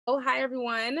Hi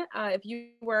everyone. If you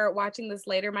were watching this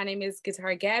later, my name is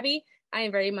Guitar Gabby. I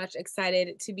am very much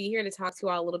excited to be here to talk to you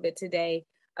all a little bit today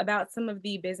about some of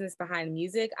the business behind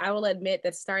music. I will admit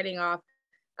that starting off,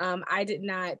 I did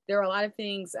not, there are a lot of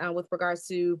things with regards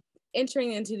to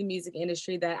entering into the music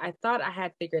industry that I thought I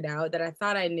had figured out, that I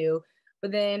thought I knew.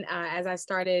 But then as I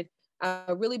started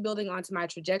really building onto my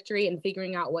trajectory and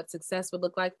figuring out what success would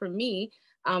look like for me,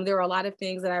 there were a lot of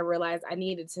things that I realized I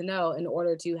needed to know in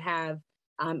order to have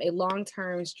a long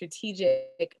term,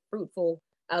 strategic, fruitful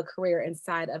career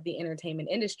inside of the entertainment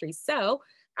industry. So,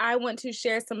 I want to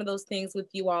share some of those things with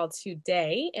you all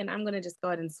today. And I'm going to just go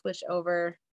ahead and switch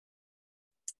over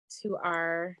to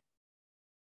our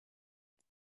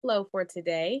flow for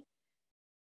today.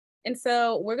 And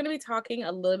so, we're going to be talking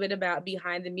a little bit about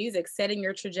behind the music, setting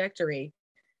your trajectory.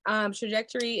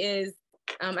 Trajectory is,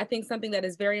 I think, something that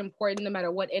is very important no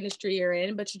matter what industry you're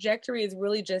in. But trajectory is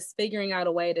really just figuring out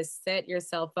a way to set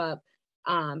yourself up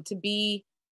to be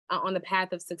on the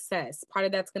path of success. Part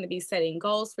of that's going to be setting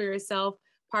goals for yourself.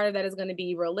 Part of that is going to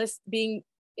be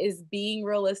being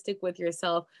realistic with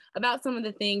yourself about some of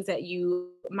the things that you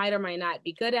might or might not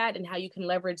be good at and how you can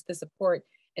leverage the support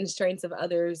and strengths of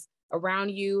others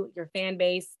around you, your fan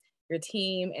base, your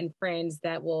team, and friends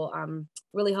that will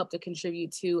really help to contribute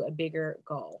to a bigger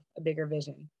goal, a bigger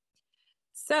vision.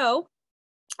 So,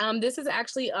 this is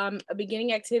actually a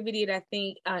beginning activity that I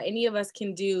think any of us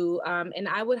can do. And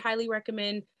I would highly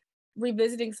recommend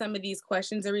revisiting some of these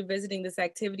questions or revisiting this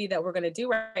activity that we're going to do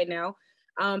right now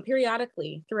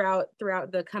periodically throughout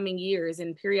the coming years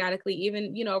and periodically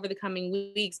even, over the coming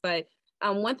weeks. But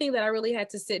one thing that I really had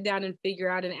to sit down and figure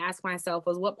out and ask myself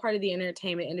was what part of the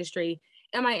entertainment industry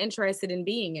am I interested in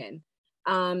being in?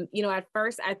 At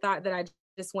first I thought that I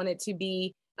just wanted to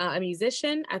be a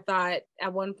musician. I thought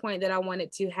at one point that I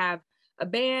wanted to have a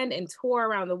band and tour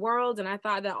around the world. And I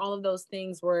thought that all of those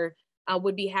things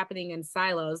would be happening in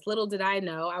silos. Little did I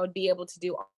know I would be able to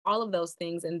do all of those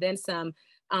things and then some.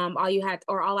 All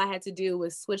I had to do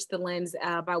was switch the lens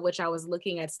by which I was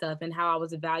looking at stuff and how I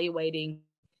was evaluating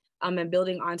and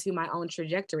building onto my own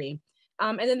trajectory.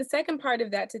 And then the second part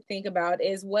of that to think about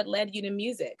is what led you to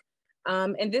music.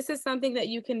 And this is something that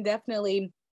you can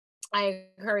definitely, I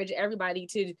encourage everybody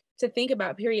to think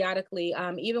about periodically,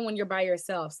 even when you're by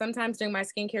yourself. Sometimes during my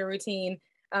skincare routine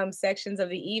sections of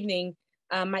the evening,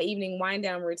 my evening wind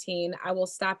down routine, I will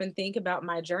stop and think about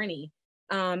my journey.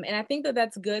 And I think that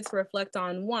that's good to reflect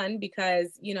on, one,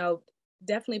 because,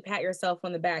 definitely pat yourself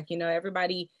on the back.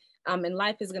 Everybody in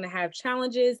life is going to have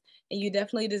challenges, and you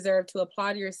definitely deserve to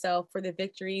applaud yourself for the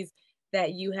victories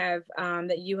that you have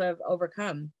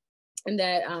overcome and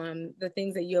that the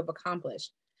things that you have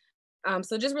accomplished.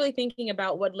 So just really thinking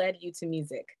about what led you to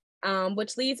music,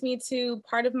 which leads me to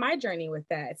part of my journey with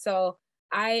that. So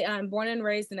I am born and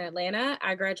raised in Atlanta.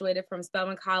 I graduated from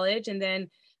Spelman College. And then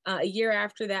a year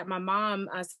after that, my mom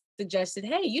suggested,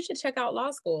 hey, you should check out law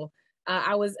school.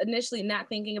 I was initially not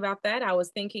thinking about that. I was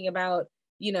thinking about,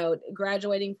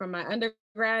 graduating from my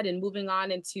undergrad and moving on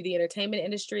into the entertainment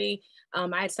industry.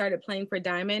 I had started playing for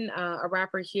Diamond, a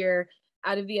rapper here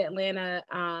out of the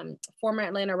former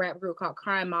Atlanta rap group called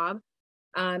Crime Mob.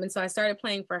 And so I started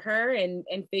playing for her and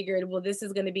figured, well, this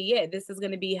is going to be it. This is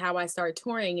going to be how I start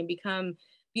touring and become,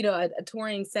 a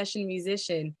touring session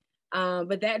musician.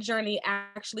 But that journey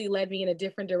actually led me in a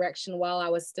different direction while I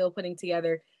was still putting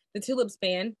together the TxLips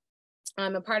Band.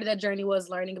 And part of that journey was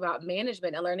learning about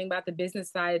management and learning about the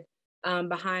business side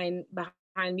behind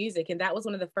music. And that was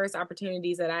one of the first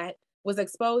opportunities that I was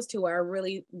exposed to where I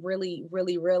really, really,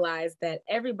 really realized that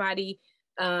everybody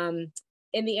in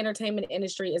the entertainment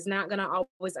industry is not going to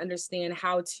always understand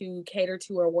how to cater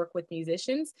to or work with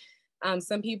musicians.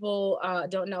 Some people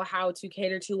don't know how to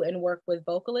cater to and work with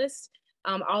vocalists.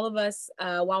 All of us,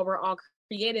 while we're all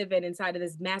creative and inside of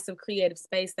this massive creative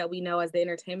space that we know as the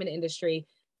entertainment industry,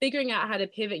 figuring out how to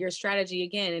pivot your strategy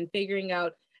again and figuring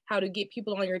out how to get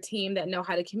people on your team that know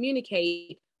how to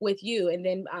communicate with you and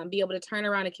then be able to turn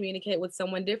around and communicate with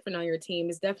someone different on your team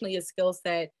is definitely a skill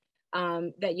set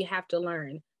that you have to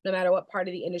learn no matter what part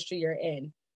of the industry you're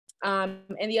in. And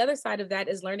the other side of that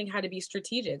is learning how to be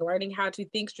strategic, learning how to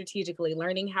think strategically,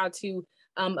 learning how to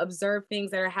observe things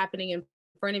that are happening in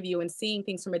front of you and seeing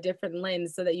things from a different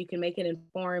lens so that you can make an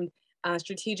informed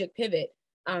strategic pivot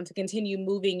to continue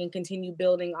moving and continue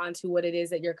building onto what it is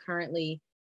that you're currently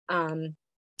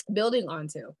building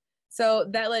onto. So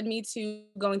that led me to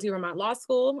going to Vermont Law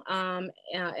School.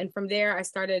 And from there, I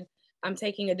started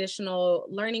taking additional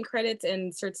learning credits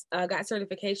and got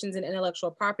certifications in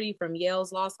intellectual property from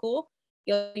Yale's Law School,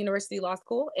 Yale University Law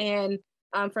School. And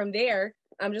from there,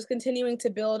 I'm just continuing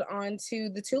to build onto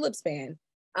the TxLips Band.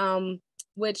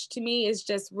 which to me is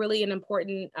just really an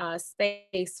important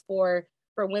space for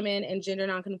women and gender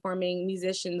nonconforming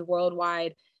musicians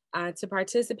worldwide to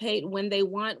participate when they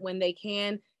want, when they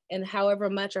can, and however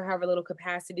much or however little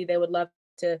capacity they would love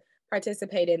to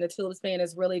participate in. The TxLips Band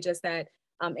is really just that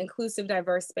inclusive,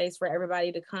 diverse space for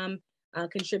everybody to come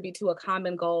contribute to a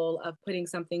common goal of putting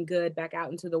something good back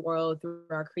out into the world through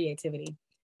our creativity.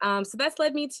 So that's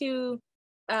led me to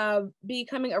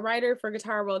becoming a writer for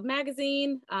Guitar World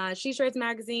magazine, She Shreds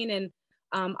magazine,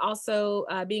 and also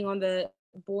being on the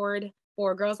board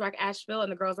for Girls Rock Asheville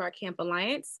and the Girls Rock Camp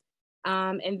Alliance.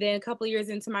 And then a couple of years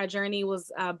into my journey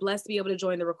was blessed to be able to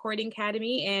join the Recording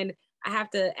Academy. And I have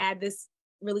to add this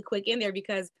really quick in there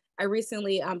because I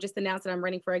recently just announced that I'm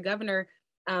running for a governor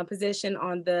position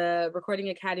on the Recording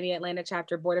Academy Atlanta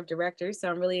chapter board of directors. So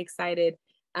I'm really excited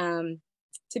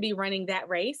to be running that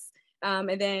race.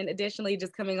 And then additionally,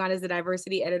 just coming on as the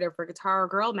diversity editor for Guitar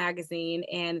Girl magazine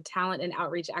and talent and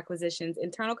outreach acquisitions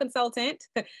internal consultant.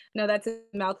 No, that's a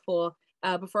mouthful,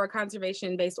 before a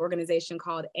conservation-based organization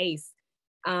called ACE.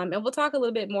 And we'll talk a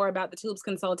little bit more about the TxLips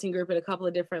Consulting Group and a couple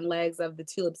of different legs of the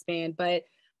TxLips Band. But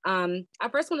I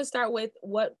first want to start with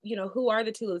who are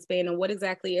the TxLips Band and what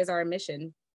exactly is our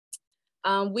mission?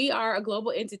 We are a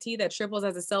global entity that triples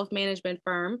as a self-management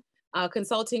firm,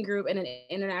 consulting group, and an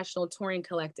international touring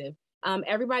collective.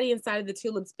 Everybody inside of the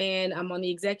TxLips Band on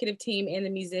the executive team and the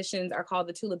musicians are called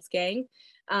the TxLips Gang.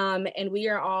 And we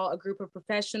are all a group of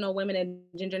professional women and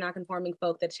gender nonconforming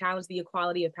folk that challenge the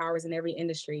equality of powers in every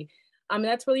industry.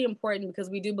 That's really important because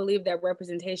we do believe that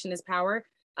representation is power,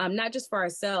 not just for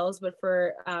ourselves, but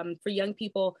for young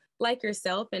people like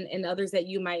yourself and others that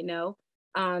you might know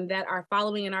that are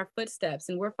following in our footsteps.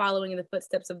 And we're following in the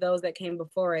footsteps of those that came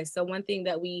before us. So one thing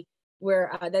that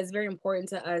that's very important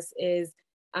to us is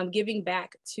giving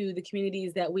back to the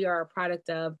communities that we are a product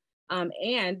of,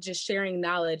 and just sharing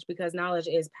knowledge because knowledge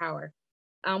is power.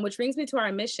 Which brings me to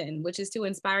our mission, which is to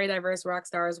inspire diverse rock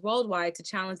stars worldwide to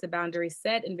challenge the boundaries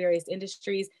set in various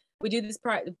industries. We do this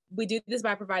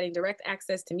by providing direct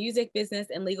access to music, business,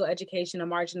 and legal education of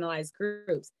marginalized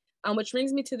groups. Which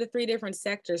brings me to the three different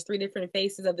sectors, three different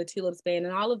faces of the TxLips Band.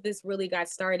 And all of this really got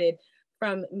started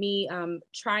from me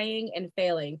trying and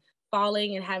failing,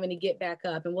 falling and having to get back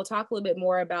up. And we'll talk a little bit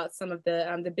more about some of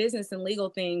the business and legal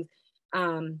things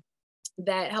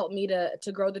that helped me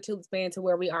to grow the TxLips Band to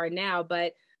where we are now.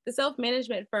 But the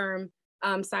self-management firm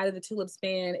side of the TxLips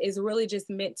Band is really just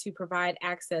meant to provide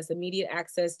access, immediate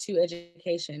access to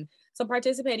education. So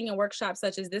participating in workshops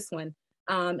such as this one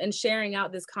and sharing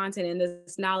out this content and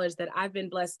this knowledge that I've been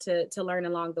blessed to learn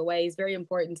along the way is very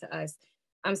important to us.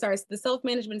 I'm sorry, the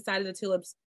self-management side of the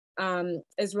TxLips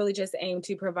is really just aimed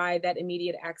to provide that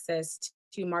immediate access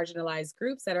to marginalized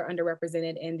groups that are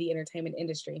underrepresented in the entertainment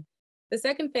industry. The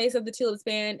second phase of the TxLips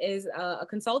Band is a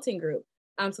consulting group.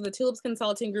 So the TxLips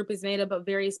Consulting Group is made up of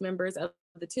various members of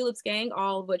the TxLips Gang,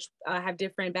 all of which have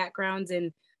different backgrounds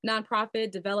in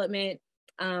nonprofit development,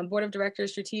 board of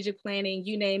directors, strategic planning,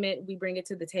 you name it, we bring it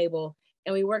to the table.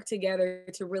 And we work together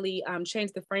to really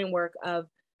change the framework of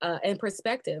and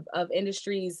perspective of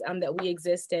industries that we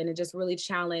exist in and just really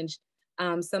challenge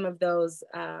some of those,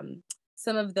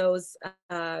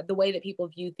 the way that people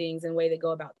view things and the way they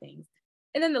go about things.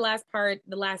 And then the last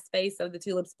phase of the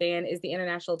TxLips Band is the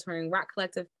International Touring Rock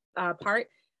Collective part.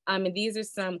 And these are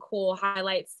some cool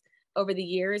highlights over the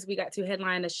years. We got to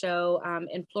headline a show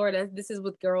in Florida. This is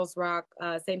with Girls Rock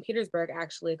St. Petersburg,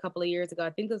 actually, a couple of years ago. I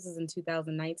think this was in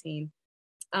 2019.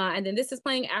 And then this is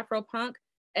playing Afro Punk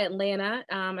Atlanta.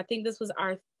 I think this was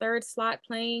our third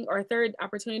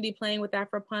opportunity playing with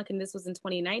Afro Punk, and this was in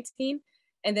 2019.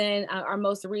 And then our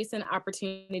most recent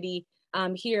opportunity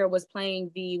here was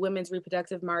playing the Women's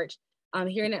Reproductive March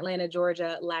here in Atlanta,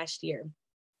 Georgia last year.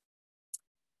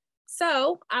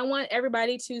 So I want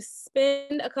everybody to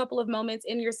spend a couple of moments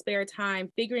in your spare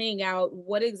time figuring out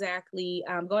what exactly,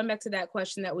 going back to that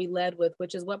question that we led with,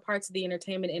 which is what parts of the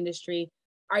entertainment industry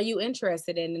are you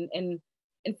interested in, and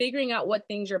figuring out what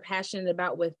things you're passionate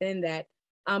about within that.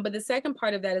 But the second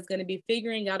part of that is going to be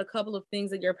figuring out a couple of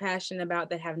things that you're passionate about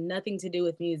that have nothing to do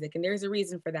with music. And there's a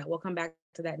reason for that. We'll come back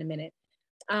to that in a minute.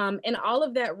 And all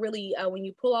of that really, when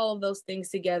you pull all of those things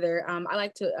together, I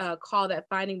like to call that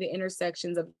finding the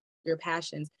intersections of your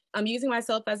passions. I'm using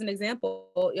myself as an example.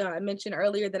 I mentioned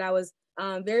earlier that I was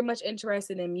very much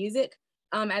interested in music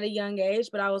at a young age,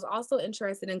 but I was also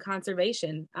interested in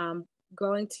conservation.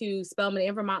 Going to Spelman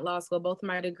and Vermont Law School, both of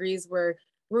my degrees were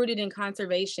rooted in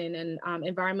conservation and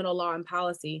environmental law and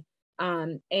policy.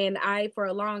 And I, for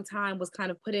a long time, was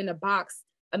kind of put in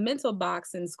a mental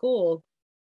box in school,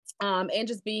 and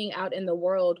just being out in the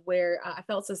world where I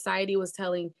felt society was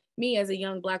telling me as a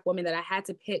young Black woman that I had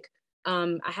to pick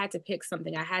I had to pick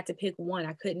something. I had to pick one.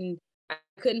 I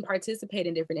couldn't participate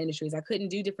in different industries. I couldn't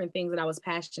do different things that I was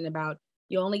passionate about.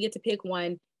 You only get to pick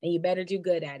one and you better do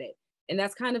good at it. And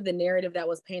that's kind of the narrative that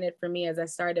was painted for me as I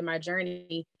started my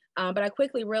journey. But I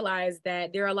quickly realized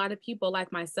that there are a lot of people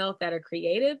like myself that are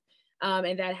creative,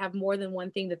 and that have more than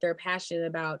one thing that they're passionate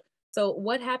about. So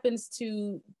what happens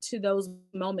to those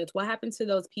moments? What happens to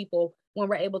those people when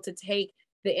we're able to take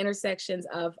the intersections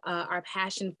of our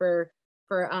passion for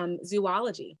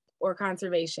zoology or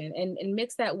conservation and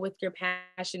mix that with your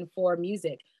passion for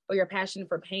music or your passion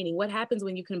for painting? What happens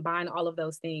when you combine all of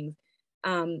those things?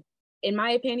 Um, in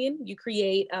my opinion, you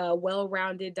create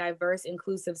well-rounded, diverse,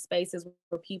 inclusive spaces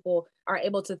where people are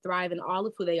able to thrive in all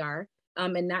of who they are,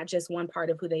 and not just one part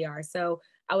of who they are. So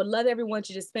I would love everyone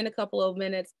to just spend a couple of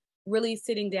minutes really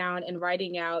sitting down and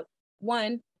writing out,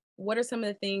 one, what are some of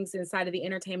the things inside of the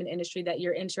entertainment industry that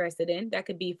you're interested in? That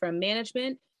could be from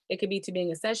management. It could be to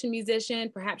being a session musician.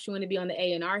 Perhaps you want to be on the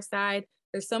A&R side.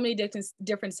 There's so many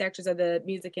different sectors of the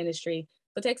music industry.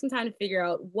 So take some time to figure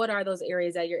out what are those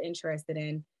areas that you're interested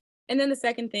in. And then the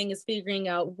second thing is figuring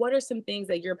out what are some things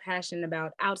that you're passionate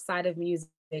about outside of music.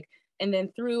 And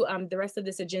then through the rest of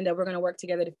this agenda, we're going to work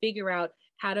together to figure out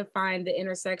how to find the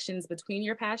intersections between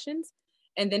your passions,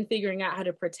 and then figuring out how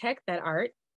to protect that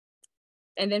art,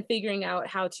 and then figuring out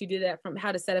how to do that, from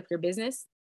how to set up your business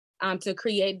to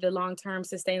create the long-term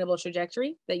sustainable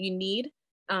trajectory that you need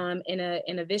in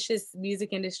a vicious music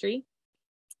industry,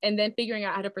 and then figuring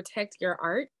out how to protect your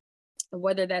art,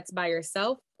 whether that's by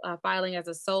yourself, filing as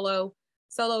a solo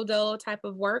dolo type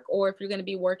of work, or if you're going to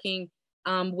be working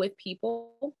with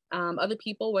people, other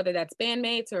people, whether that's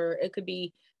bandmates or it could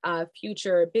be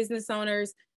future business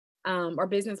owners or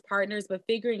business partners, but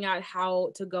figuring out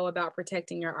how to go about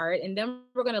protecting your art. And then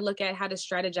we're going to look at how to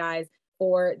strategize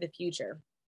for the future.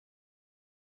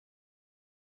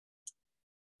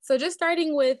 So just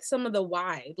starting with some of the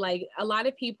why, like a lot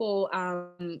of people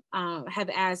have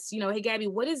asked, hey, Gabby,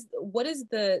 what are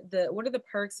the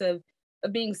perks of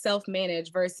being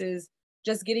self-managed versus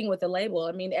just getting with a label?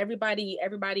 I mean, everybody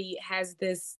has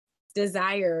this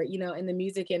desire, in the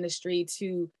music industry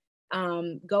to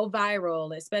go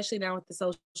viral, especially now with the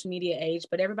social media age,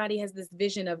 but everybody has this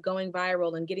vision of going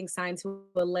viral and getting signed to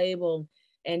a label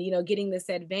and, getting this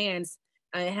advance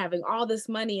and having all this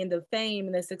money and the fame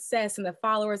and the success and the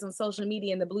followers on social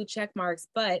media and the blue check marks.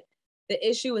 But the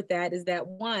issue with that is that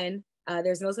one,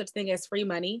 there's no such thing as free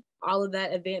money. All of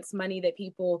that advanced money that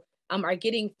people are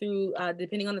getting through,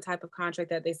 depending on the type of contract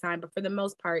that they sign, but for the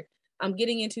most part,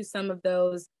 getting into some of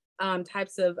those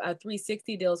types of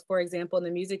 360 deals, for example, in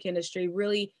the music industry,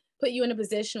 really put you in a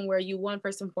position where you, one,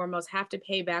 first and foremost, have to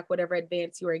pay back whatever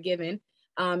advance you are given.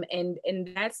 And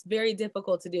that's very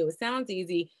difficult to do. It sounds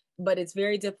easy, but it's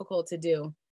very difficult to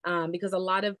do because a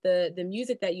lot of the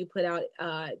music that you put out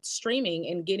streaming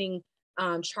and getting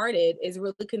charted is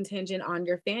really contingent on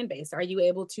your fan base. Are you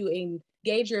able to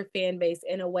engage your fan base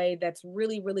in a way that's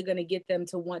really, really going to get them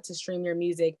to want to stream your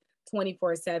music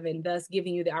 24/7, thus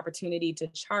giving you the opportunity to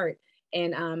chart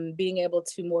and being able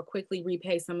to more quickly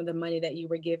repay some of the money that you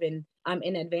were given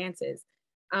in advances.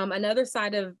 Another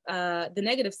side of the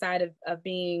negative side of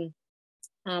being,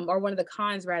 or one of the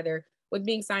cons rather, with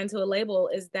being signed to a label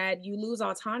is that you lose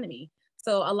autonomy.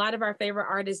 So a lot of our favorite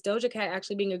artists, Doja Cat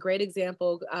actually being a great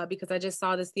example, because I just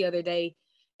saw this the other day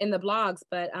in the blogs,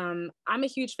 but I'm a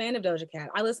huge fan of Doja Cat.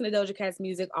 I listen to Doja Cat's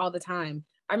music all the time.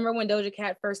 I remember when Doja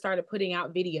Cat first started putting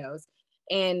out videos,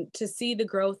 and to see the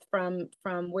growth from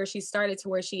where she started to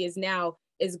where she is now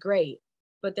is great,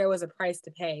 but there was a price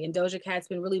to pay. And Doja Cat's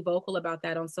been really vocal about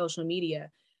that on social media.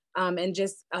 And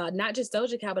just not just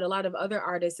Doja Cat, but a lot of other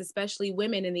artists, especially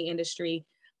women in the industry,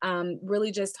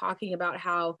 really just talking about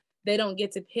how they don't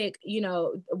get to pick,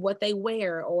 what they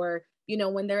wear, or,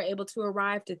 when they're able to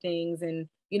arrive to things, and,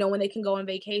 when they can go on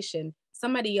vacation.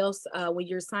 Somebody else, when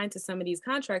you're signed to some of these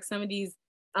contracts, some of these,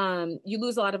 you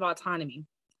lose a lot of autonomy,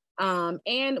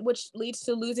 and which leads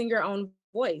to losing your own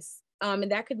voice.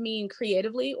 And that could mean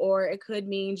creatively, or it could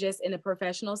mean just in a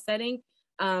professional setting.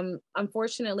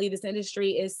 Unfortunately, this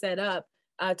industry is set up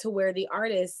to where the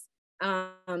artist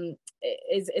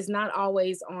is not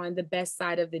always on the best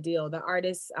side of the deal. The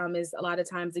artist is a lot of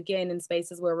times, again, in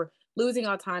spaces where we're losing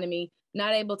autonomy,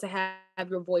 not able to have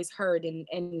your voice heard,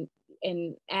 and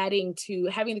adding to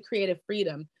having the creative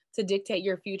freedom to dictate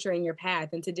your future and your path,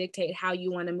 and to dictate how you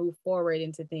want to move forward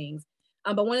into things.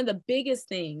 But one of the biggest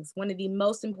things, one of the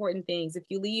most important things, if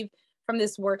you leave from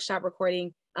this workshop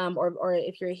recording, or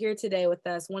if you're here today with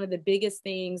us, one of the biggest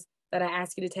things that I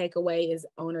ask you to take away is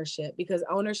ownership, because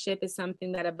ownership is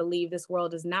something that I believe this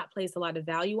world does not place a lot of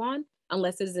value on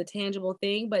unless it is a tangible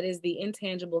thing, but is the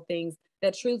intangible things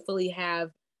that truthfully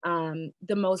have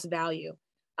the most value.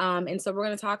 And so we're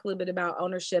going to talk a little bit about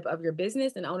ownership of your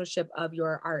business and ownership of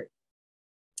your art.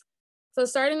 So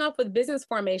starting off with business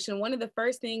formation, one of the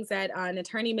first things that an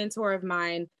attorney mentor of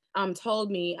mine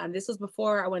told me, this was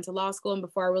before I went to law school and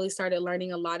before I really started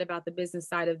learning a lot about the business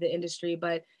side of the industry,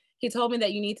 but he told me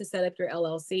that you need to set up your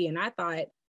LLC. And I thought,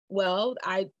 well,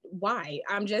 why?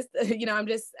 I'm just, I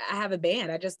have a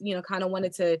band. I just, kind of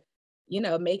wanted to,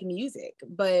 make music.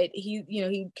 But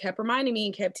he kept reminding me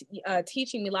and kept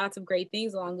teaching me lots of great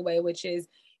things along the way, which is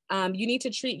you need to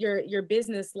treat your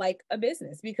business like a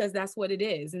business, because that's what it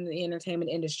is in the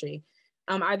entertainment industry.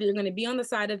 Either you're going to be on the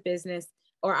side of business,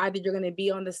 or either you're going to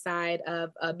be on the side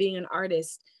of being an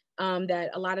artist that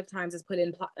a lot of times is put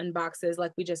in boxes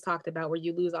like we just talked about, where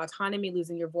you lose autonomy,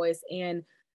 losing your voice, and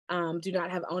do not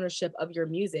have ownership of your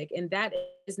music. And that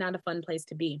is not a fun place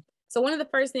to be. So one of the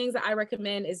first things that I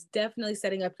recommend is definitely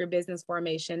setting up your business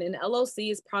formation. And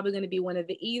LLC is probably going to be one of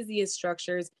the easiest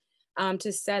structures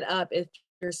to set up if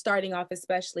you're starting off,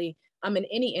 especially in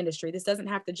any industry. This doesn't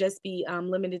have to just be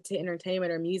limited to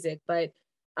entertainment or music, but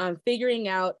figuring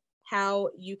out how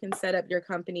you can set up your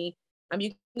company. You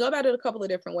can go about it a couple of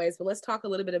different ways, but let's talk a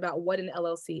little bit about what an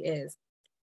LLC is.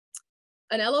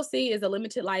 An LLC is a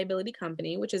limited liability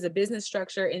company, which is a business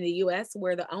structure in the US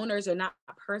where the owners are not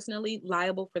personally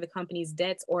liable for the company's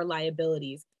debts or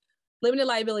liabilities. Limited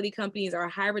liability companies are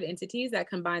hybrid entities that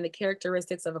combine the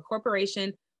characteristics of a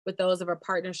corporation with those of a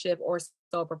partnership or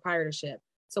sole proprietorship.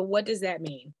 So what does that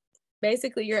mean?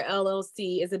 Basically, your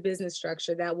LLC is a business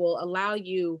structure that will allow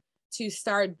you to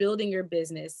start building your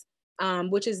business,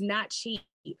 which is not cheap.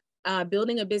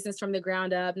 Building a business from the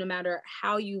ground up, no matter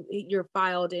how you're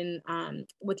filed in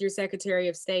with your Secretary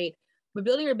of State, but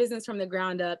building your business from the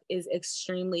ground up is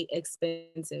extremely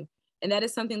expensive. And that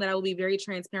is something that I will be very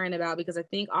transparent about, because I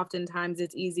think oftentimes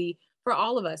it's easy for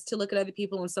all of us to look at other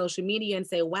people on social media and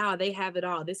say, wow, they have it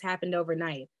all. This happened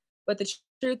overnight. But the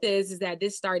truth is that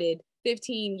this started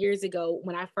 15 years ago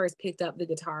when I first picked up the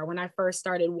guitar, when I first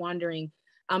started wandering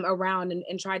around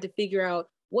and tried to figure out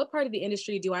what part of the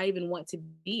industry do I even want to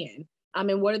be in?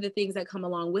 And what are the things that come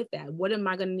along with that? What am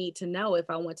I going to need to know if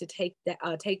I want to take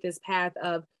this path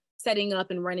of setting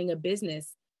up and running a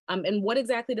business? And what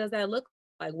exactly does that look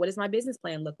like? What does my business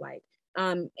plan look like?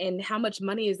 And how much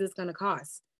money is this going to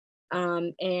cost?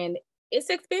 And it's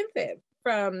expensive,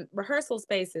 from rehearsal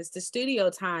spaces to studio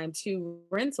time to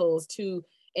rentals to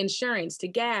insurance to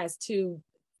gas to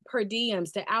per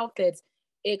diems to outfits.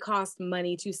 It costs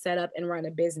money to set up and run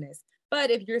a business. But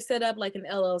if you're set up like an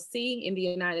LLC in the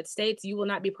United States, you will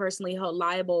not be personally held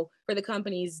liable for the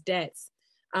company's debts.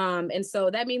 And so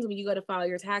that means when you go to file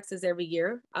your taxes every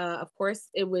year, of course,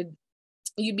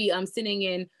 you'd be sending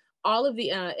in all of the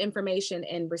information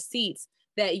and receipts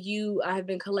that you have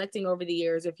been collecting over the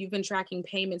years. If you've been tracking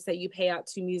payments that you pay out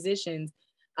to musicians,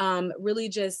 really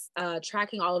just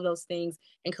tracking all of those things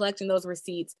and collecting those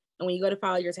receipts. And when you go to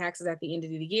file your taxes at the end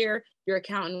of the year, your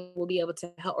accountant will be able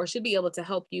to help, or should be able to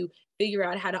help you figure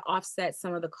out how to offset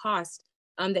some of the cost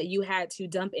that you had to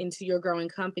dump into your growing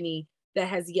company that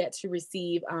has yet to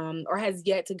receive or has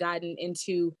yet to gotten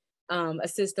into a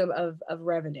system of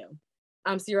revenue.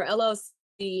 So your LLC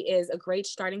is a great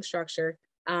starting structure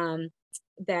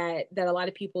that a lot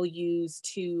of people use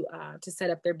to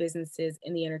set up their businesses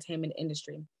in the entertainment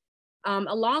industry.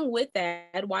 Along with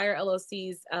that, why are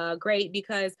LLCs great?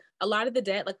 Because a lot of the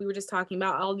debt, like we were just talking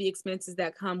about, all the expenses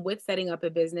that come with setting up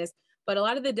a business, but a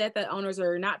lot of the debt that owners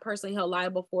are not personally held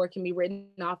liable for can be written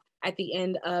off at the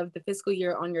end of the fiscal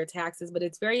year on your taxes. But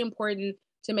it's very important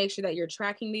to make sure that you're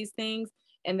tracking these things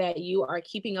and that you are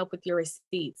keeping up with your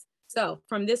receipts. So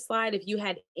from this slide, if you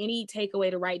had any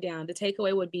takeaway to write down, the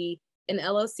takeaway would be an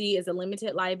LLC is a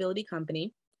limited liability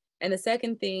company. And the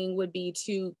second thing would be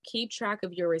to keep track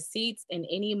of your receipts and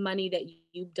any money that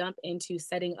you dump into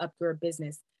setting up your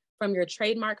business, from your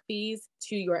trademark fees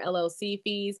to your LLC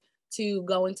fees to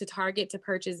going to Target to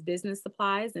purchase business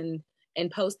supplies and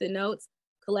Post-it notes.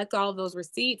 Collect all of those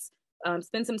receipts,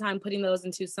 spend some time putting those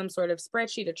into some sort of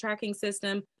spreadsheet or tracking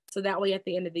system. So that way at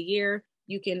the end of the year,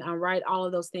 you can write all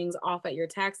of those things off at your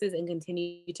taxes and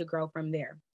continue to grow from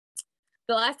there.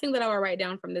 The last thing that I will write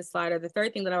down from this slide, or the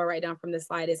third thing that I will write down from this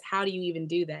slide, is how do you even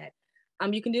do that?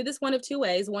 You can do this one of two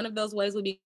ways. One of those ways would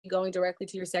be going directly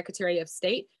to your Secretary of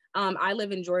State. I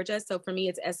live in Georgia, so for me,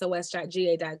 it's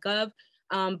sos.ga.gov.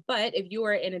 But if you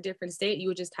are in a different state, you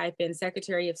would just type in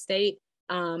Secretary of State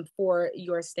for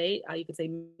your state. You could say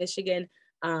Michigan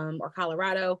or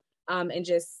Colorado, and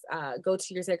just go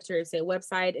to your Secretary of State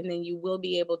website, and then you should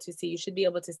be able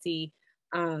to see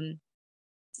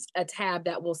a tab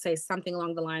that will say something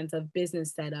along the lines of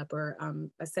business setup or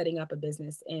setting up a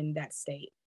business in that state.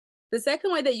 The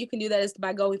second way that you can do that is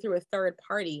by going through a third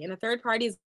party. And a third party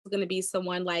is going to be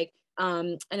someone like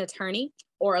an attorney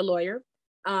or a lawyer,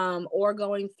 or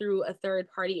going through a third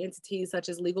party entity such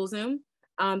as LegalZoom.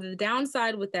 The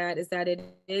downside with that is that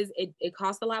it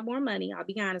costs a lot more money. I'll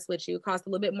be honest with you. It costs a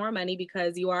little bit more money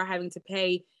because you are having to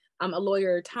pay a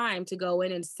lawyer time to go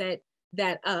in and set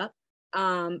that up.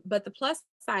 But the plus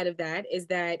side of that is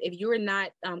that if you're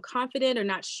not confident or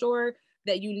not sure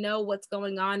that you know what's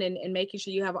going on and making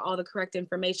sure you have all the correct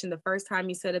information the first time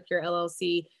you set up your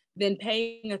LLC, then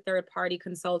paying a third party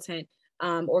consultant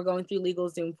or going through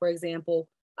LegalZoom, for example,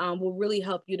 will really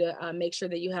help you to make sure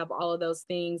that you have all of those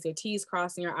things, your T's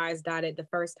crossed and your I's dotted the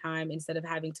first time instead of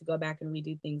having to go back and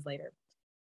redo things later.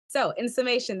 So in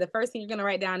summation, the first thing you're going to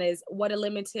write down is what a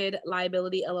limited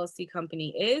liability LLC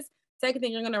company is. Second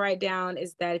thing you're going to write down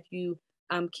is that if you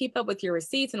keep up with your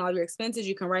receipts and all your expenses,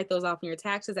 you can write those off in your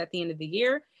taxes at the end of the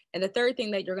year. And the third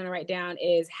thing that you're going to write down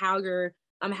is how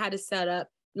to set up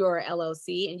your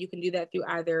LLC. And you can do that through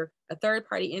either a third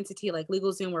party entity like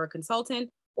LegalZoom or a consultant,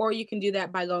 or you can do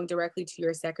that by going directly to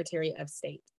your Secretary of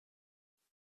State.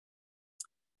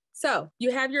 So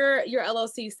you have your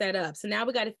LLC set up. So now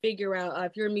we got to figure out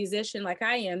if you're a musician like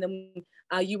I am, then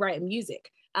you write music,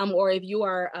 or if you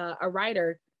are a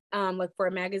writer, like for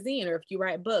a magazine, or if you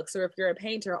write books, or if you're a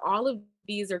painter, all of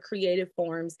these are creative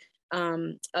forms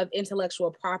of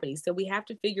intellectual property. So we have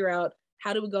to figure out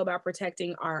how do we go about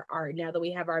protecting our art now that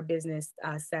we have our business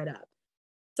set up.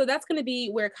 So that's going to be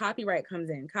where copyright comes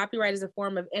in. Copyright is a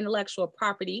form of intellectual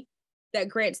property that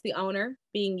grants the owner,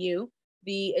 being you,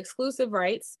 the exclusive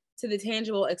rights to the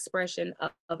tangible expression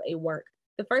of a work.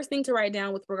 The first thing to write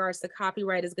down with regards to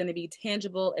copyright is going to be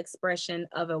tangible expression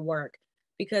of a work,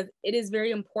 because it is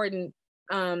very important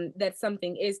that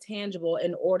something is tangible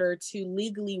in order to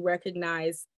legally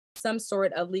recognize some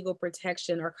sort of legal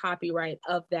protection or copyright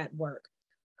of that work.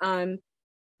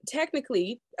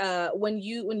 Technically, when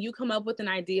you come up with an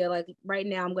idea, like right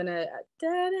now, I'm gonna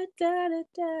da da da da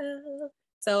da.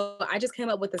 So I just came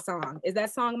up with a song. Is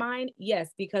that song mine? Yes,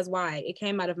 because why? It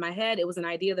came out of my head. It was an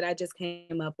idea that I just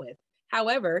came up with.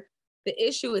 However, the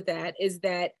issue with that is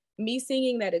that me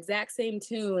singing that exact same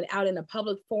tune out in a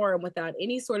public forum without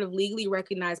any sort of legally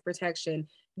recognized protection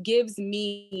gives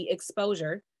me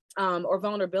exposure or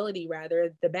vulnerability,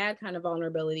 rather, the bad kind of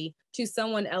vulnerability, to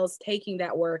someone else taking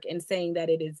that work and saying that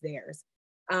it is theirs.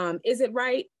 Is it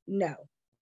right? No.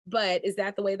 But is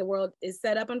that the way the world is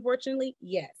set up, unfortunately?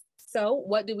 Yes. So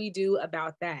what do we do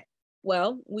about that?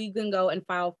 Well, we can go and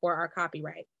file for our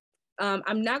copyright.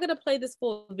 I'm not going to play this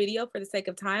full video for the sake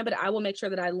of time, but I will make sure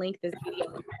that I link this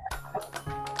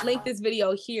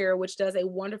video here, which does a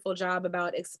wonderful job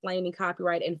about explaining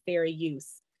copyright and fair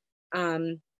use.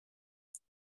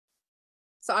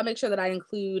 So I'll make sure that I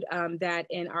include that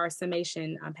in our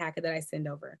summation packet that I send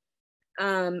over.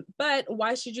 But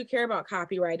why should you care about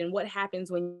copyright, and what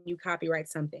happens when you copyright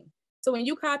something? So when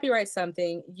you copyright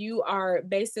something, you are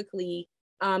basically,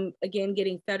 again,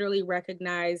 getting federally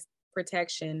recognized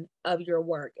protection of your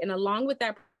work. And along with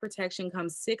that protection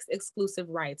comes 6 exclusive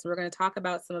rights. We're going to talk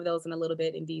about some of those in a little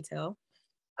bit in detail.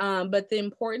 But the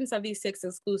importance of these 6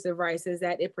 exclusive rights is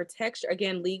that it protects,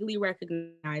 again, legally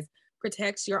recognized,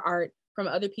 protects your art from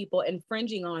other people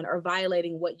infringing on or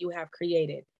violating what you have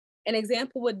created. An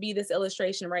example would be this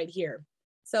illustration right here.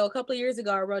 So a couple of years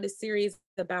ago, I wrote a series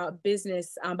about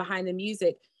business behind the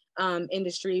music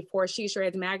industry for She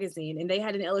Shreds magazine. And they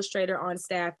had an illustrator on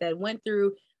staff that went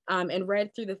through and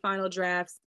read through the final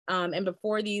drafts. And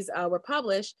before these were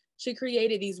published, she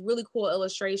created these really cool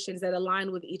illustrations that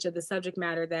aligned with each of the subject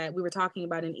matter that we were talking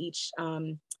about in each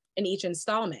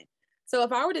installment. So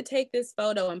if I were to take this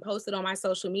photo and post it on my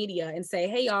social media and say,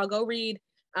 hey, y'all, go read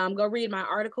my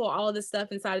article. All of the stuff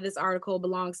inside of this article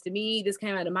belongs to me. This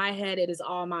came out of my head. It is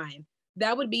all mine.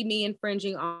 That would be me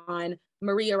infringing on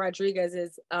Maria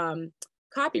Rodriguez's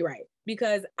copyright,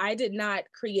 because I did not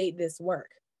create this work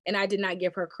and I did not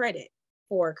give her credit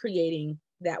for creating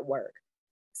that work.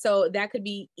 So that could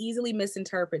be easily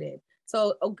misinterpreted.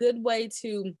 So a good way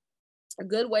to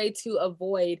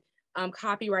avoid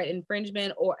copyright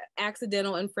infringement or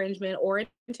accidental infringement or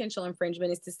intentional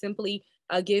infringement is to simply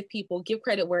give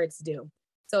credit where it's due.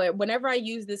 So whenever I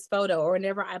use this photo or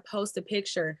whenever I post a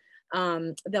picture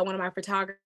that one of my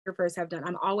photographers have done,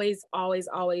 I'm always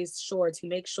sure to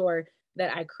make sure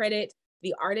that I credit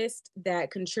the artist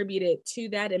that contributed to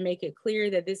that and make it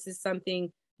clear that this is something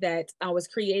that was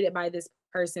created by this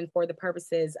person for the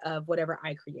purposes of whatever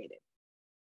I created.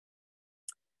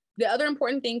 The other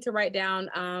important thing to write down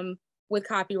with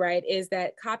copyright is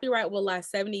that copyright will last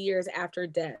 70 years after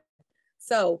death.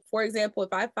 So, for example,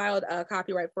 if I filed a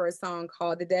copyright for a song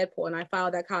called The Deadpool and I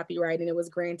filed that copyright and it was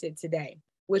granted today,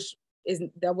 which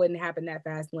that wouldn't happen that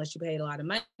fast unless you paid a lot of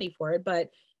money for it. But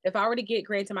if I were to get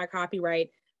granted my copyright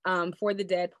for The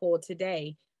Deadpool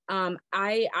today,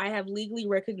 I have legally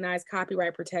recognized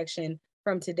copyright protection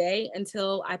from today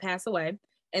until I pass away,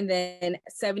 and then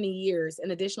 70 years,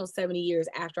 an additional 70 years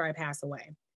after I pass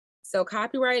away. So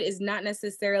copyright is not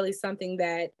necessarily something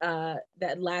that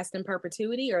that lasts in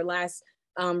perpetuity or lasts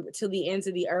till the ends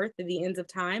of the earth, to the ends of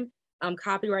time.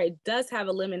 Copyright does have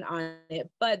a limit on it,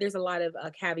 but there's a lot of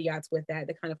caveats with that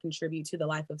that kind of contribute to the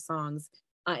life of songs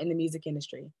in the music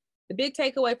industry. The big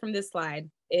takeaway from this slide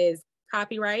is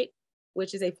copyright,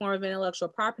 which is a form of intellectual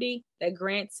property that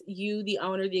grants you, the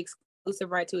owner, the exclusive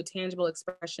right to a tangible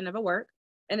expression of a work.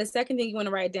 And the second thing you want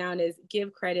to write down is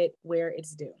give credit where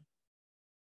it's due.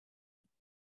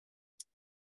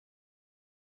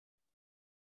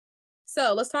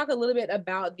 So let's talk a little bit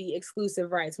about the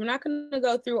exclusive rights. We're not going to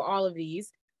go through all of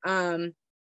these, but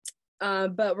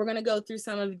we're going to go through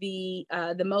some of the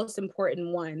most important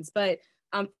ones. But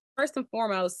first and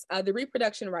foremost, the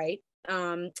reproduction right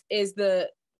is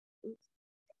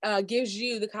gives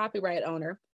you, the copyright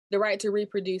owner, the right to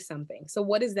reproduce something. So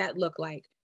what does that look like?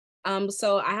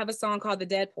 So I have a song called The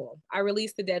Deadpool. I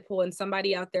released The Deadpool and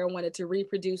somebody out there wanted to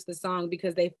reproduce the song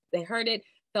because they heard it,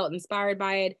 felt inspired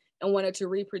by it, and wanted to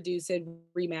reproduce it,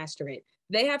 remaster it.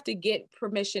 They have to get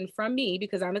permission from me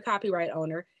because I'm the copyright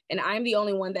owner and I'm the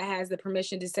only one that has the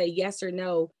permission to say yes or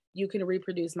no, you can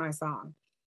reproduce my song.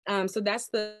 So that's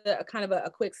the kind of a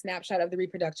quick snapshot of the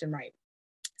reproduction right.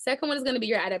 Second one is going to be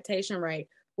your adaptation right,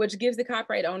 which gives the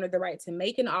copyright owner the right to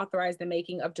make and authorize the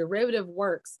making of derivative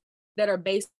works that are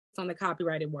based on the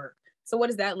copyrighted work. So what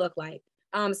does that look like?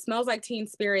 Smells Like Teen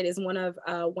Spirit is one of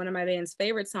my band's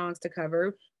favorite songs to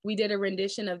cover. We did a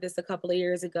rendition of this a couple of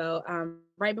years ago,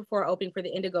 right before opening for the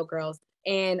Indigo Girls.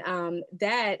 And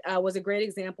that was a great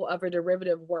example of a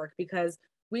derivative work because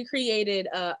we created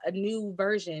a new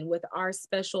version with our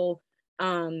special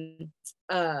twang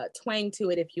to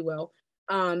it, if you will,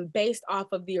 based off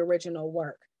of the original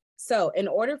work. So in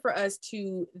order for us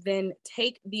to then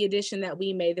take the edition that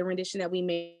we made, the rendition that we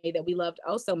made that we loved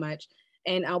oh so much,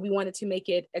 and we wanted to make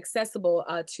it accessible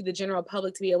to the general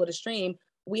public to be able to stream,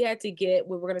 we had to get,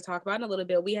 what we're going to talk about in a little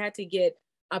bit, we had to get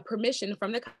permission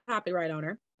from the copyright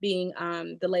owner, being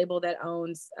the label that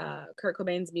owns Kurt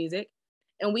Cobain's music.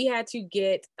 And we had to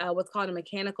get what's called a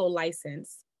mechanical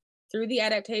license through the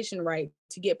adaptation right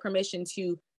to get permission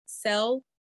to sell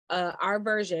our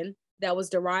version that was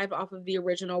derived off of the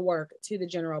original work to the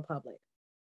general public.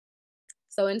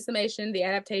 So in summation, the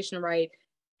adaptation right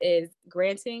is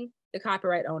granting the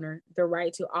copyright owner the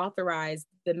right to authorize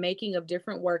the making of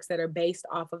different works that are based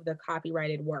off of the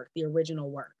copyrighted work, the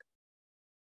original work.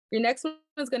 Your next one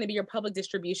is going to be your public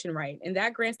distribution right, and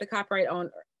that grants the copyright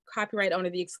owner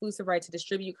the exclusive right to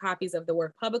distribute copies of the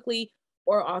work publicly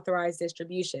or authorized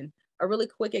distribution. A really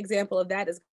quick example of that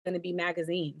is going to be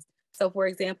magazines. So for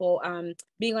example,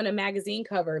 being on a magazine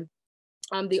cover,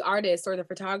 the artist or the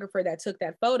photographer that took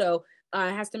that photo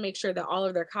has to make sure that all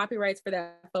of their copyrights for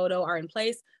that photo are in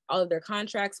place, all of their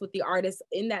contracts with the artist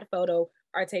in that photo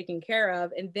are taken care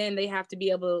of, and then they have to be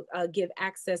able to give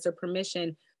access or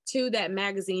permission to that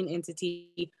magazine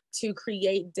entity to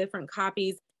create different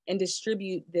copies and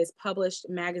distribute this published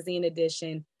magazine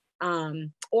edition,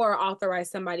 or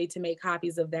authorize somebody to make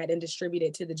copies of that and distribute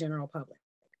it to the general public.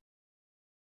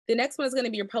 The next one is going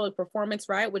to be your public performance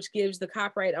right, which gives the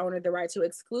copyright owner the right to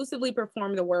exclusively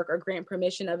perform the work or grant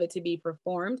permission of it to be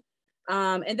performed.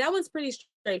 And that one's pretty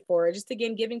straightforward. Just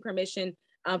again, giving permission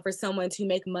for someone to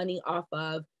make money off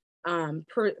of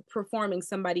performing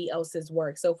somebody else's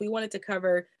work. So if we wanted to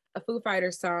cover a Foo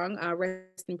Fighters song,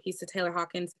 rest in peace to Taylor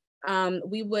Hawkins,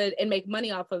 we would, and make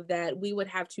money off of that, we would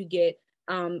have to get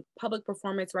public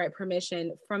performance right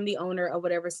permission from the owner of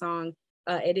whatever song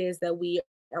it is that we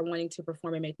are wanting to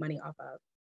perform and make money off of.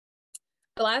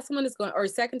 The last one is going, or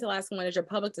second to last one is your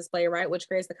public display right, which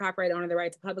grants the copyright owner the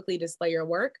right to publicly display your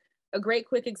work. A great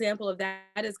quick example of that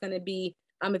is going to be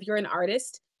if you're an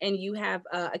artist and you have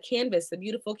a canvas, a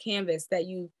beautiful canvas that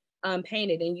you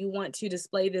painted, and you want to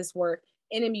display this work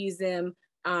in a museum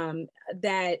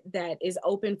that is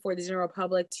open for the general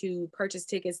public to purchase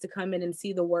tickets to come in and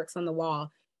see the works on the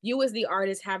wall. You as the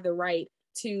artist have the right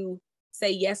to say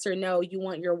yes or no, you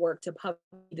want your work to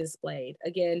publicly displayed.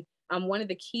 Again, one of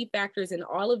the key factors in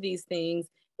all of these things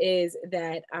is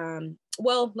that,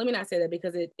 well, let me not say that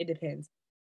because it depends.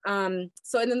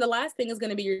 So, and then the last thing is going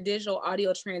to be your digital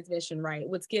audio transmission right,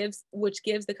 which gives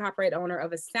the copyright owner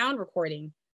of a sound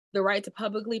recording the right to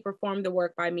publicly perform the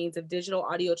work by means of digital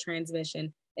audio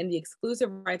transmission, and the exclusive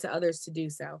right to others to do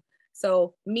so.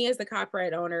 So me as the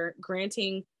copyright owner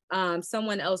granting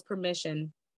someone else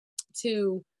permission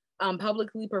to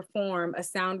publicly perform a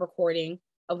sound recording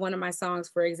of one of my songs,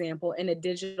 for example, in a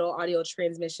digital audio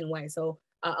transmission way. So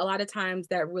a lot of times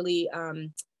that really,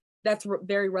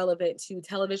 very relevant to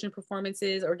television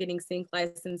performances or getting sync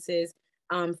licenses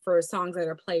for songs that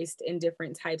are placed in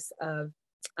different types of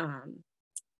um,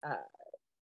 uh,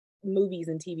 movies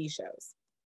and TV shows.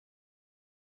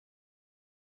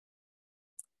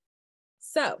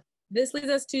 So this leads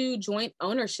us to joint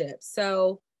ownership.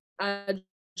 So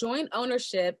joint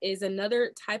ownership is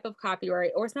another type of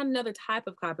copyright, or it's not another type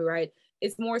of copyright.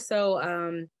 It's more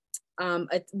so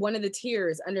one of the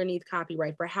tiers underneath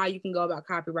copyright for how you can go about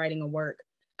copyrighting a work.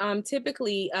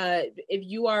 Typically, if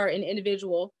you are an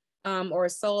individual or a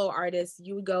solo artist,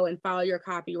 you would go and file your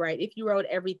copyright. If you wrote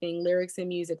everything, lyrics and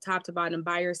music, top to bottom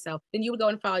by yourself, then you would go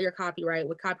and file your copyright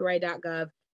with copyright.gov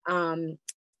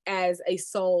as a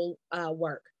sole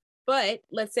work. But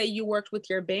let's say you worked with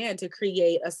your band to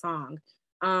create a song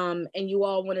and you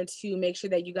all wanted to make sure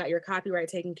that you got your copyright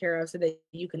taken care of so that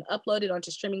you can upload it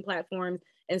onto streaming platforms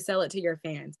and sell it to your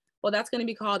fans. Well, that's going to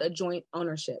be called a joint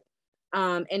ownership.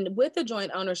 And with the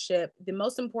joint ownership, the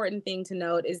most important thing to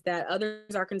note is that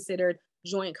others are considered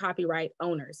joint copyright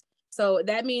owners. So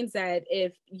that means that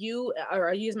if you, or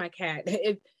I use my cat,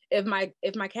 if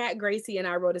my cat Gracie and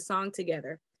I wrote a song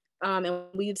together, and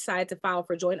we decide to file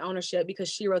for joint ownership because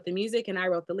she wrote the music and I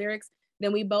wrote the lyrics,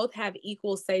 then we both have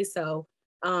equal say so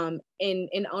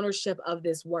in ownership of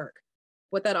this work.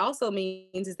 What that also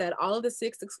means is that all of the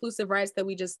 6 exclusive rights that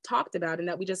we just talked about and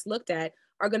that we just looked at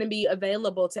are going to be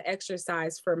available to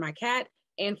exercise for my cat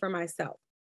and for myself.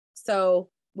 So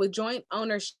with joint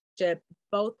ownership,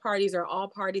 both parties or all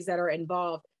parties that are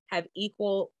involved have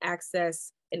equal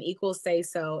access and equal say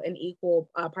so and equal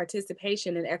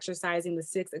participation in exercising the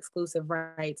 6 exclusive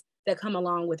rights that come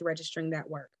along with registering that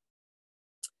work.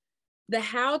 The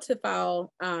how to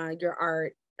file your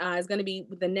art is going to be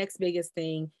the next biggest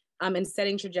thing in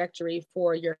setting trajectory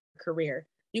for your career.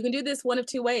 You can do this one of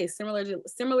 2 ways,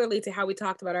 similarly to how we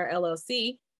talked about our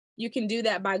LLC. You can do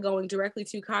that by going directly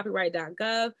to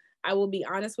copyright.gov. I will be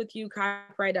honest with you,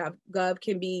 copyright.gov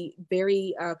can be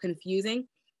very confusing.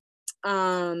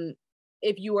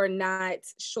 If you are not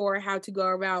sure how to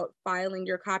go about filing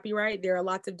your copyright, there are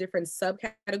lots of different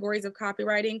subcategories of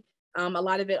copywriting. A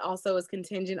lot of it also is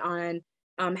contingent on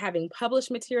having published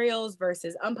materials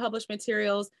versus unpublished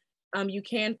materials. You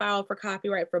can file for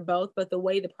copyright for both, but the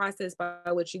way the process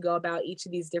by which you go about each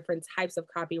of these different types of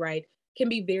copyright can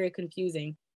be very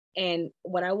confusing. And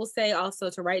what I will say also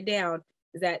to write down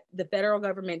is that the federal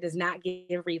government does not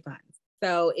give refunds.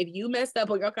 So if you messed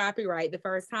up on your copyright the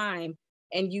first time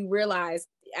and you realize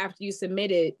after you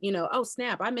submitted, oh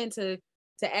snap, I meant to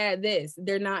add this,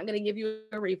 they're not going to give you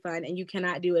a refund and you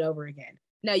cannot do it over again.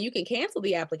 Now you can cancel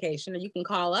the application or you can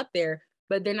call up there,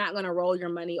 but they're not going to roll your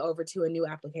money over to a new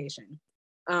application.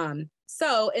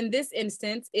 So in this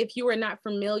instance, if you are not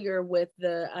familiar with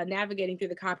the navigating through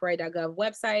the copyright.gov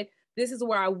website, this is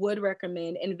where I would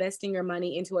recommend investing your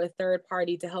money into a third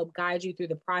party to help guide you through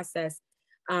the process.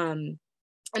 And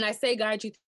I say guide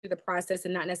you through the process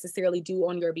and not necessarily do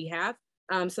on your behalf.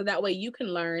 So that way you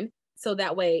can learn. So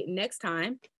that way next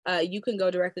time you can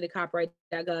go directly to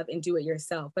copyright.gov and do it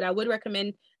yourself. But I would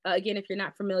recommend, again, if you're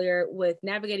not familiar with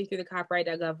navigating through the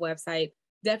copyright.gov website,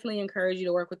 definitely encourage you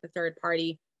to work with a third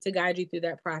party to guide you through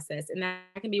that process. And that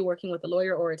can be working with a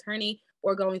lawyer or attorney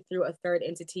or going through a third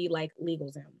entity like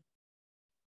LegalZoom.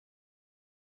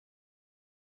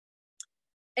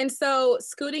 And so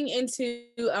scooting into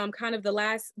kind of the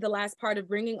last part of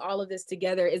bringing all of this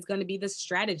together is going to be the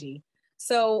strategy.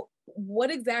 So what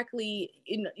exactly,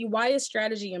 why is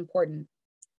strategy important?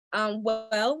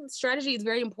 Well, strategy is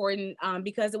very important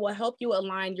because it will help you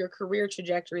align your career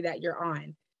trajectory that you're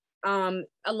on.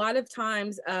 A lot of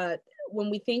times when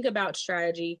we think about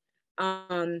strategy,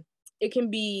 it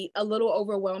can be a little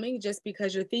overwhelming just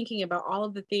because you're thinking about all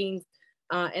of the things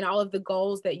and all of the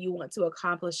goals that you want to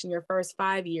accomplish in your first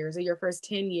 5 years or your first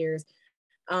 10 years.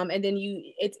 And then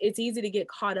it's easy to get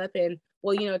caught up in,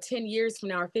 well, 10 years from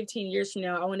now or 15 years from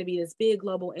now, I want to be this big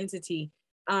global entity.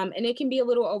 And it can be a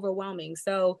little overwhelming.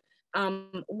 So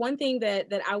one thing that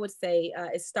I would say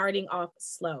is starting off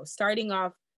slow, starting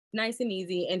off nice and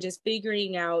easy and just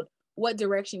figuring out what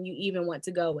direction you even want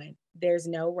to go in. There's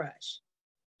no rush.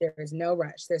 There's no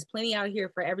rush. There's plenty out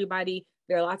here for everybody.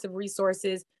 There are lots of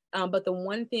resources. But the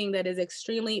one thing that is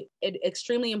extremely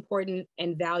important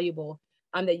and valuable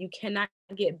that you cannot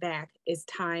get back is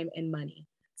time and money.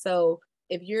 So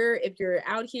if you're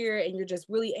out here and you're just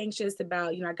really anxious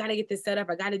about, I got to get this set up,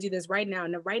 I got to do this right now,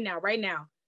 no, right now,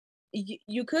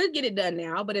 you could get it done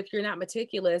now. But if you're not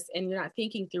meticulous and you're not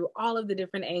thinking through all of the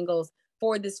different angles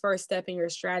for this first step in your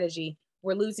strategy,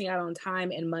 we're losing out on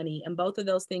time and money. And both of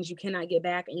those things you cannot get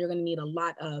back, and you're going to need a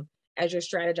lot of as you're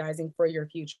strategizing for your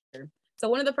future. So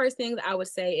one of the first things I would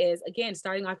say is, again,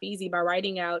 starting off easy by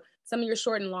writing out some of your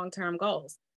short and long-term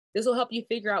goals. This will help you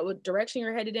figure out what direction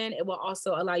you're headed in. It will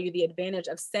also allow you the advantage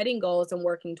of setting goals and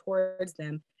working towards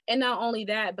them. And not only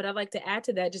that, but I'd like to add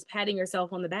to that, just patting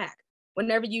yourself on the back.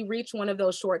 Whenever you reach one of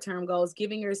those short-term goals,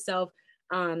 giving yourself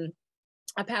a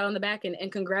pat on the back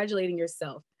and congratulating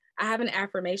yourself. I have an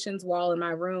affirmations wall in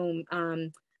my room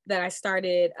that I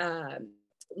started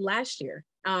last year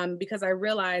because I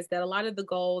realized that a lot of the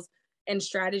goals and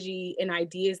strategy and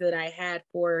ideas that I had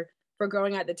for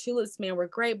growing out the TxLips Band were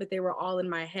great, but they were all in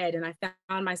my head. And I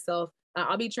found myself,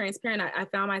 I'll be transparent, I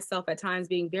found myself at times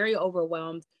being very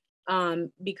overwhelmed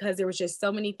because there was just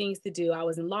so many things to do. I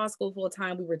was in law school full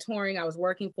time, we were touring, I was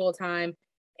working full time,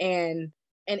 and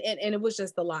it was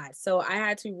just a lot. So I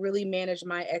had to really manage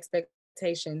my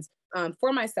expectations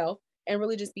for myself and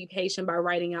really just be patient by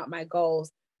writing out my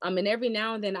goals. And every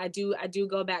now and then I do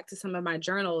go back to some of my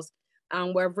journals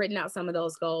where I've written out some of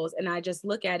those goals, and I just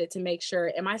look at it to make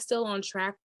sure, am I still on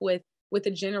track with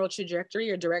the general trajectory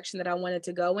or direction that I wanted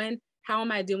to go in? How am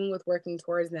I doing with working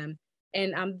towards them?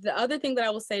 And the other thing that I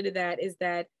will say to that is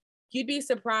that you'd be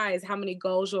surprised how many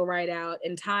goals you'll write out,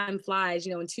 and time flies.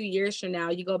 In 2 years from now,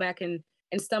 you go back and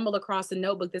stumbled across a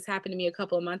notebook. This happened to me a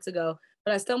couple of months ago,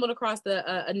 but I stumbled across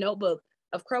a notebook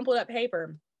of crumpled up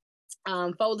paper,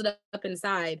 folded up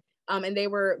inside. And they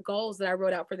were goals that I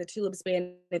wrote out for the TxLips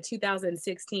Band in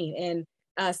 2016, and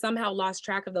somehow lost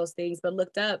track of those things, but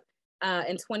looked up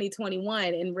in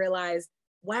 2021 and realized,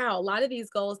 wow, a lot of these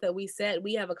goals that we set,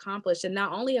 we have accomplished. And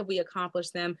not only have we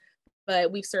accomplished them,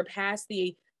 but we've surpassed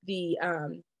the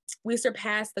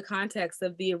context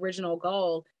of the original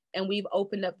goal, and we've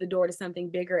opened up the door to something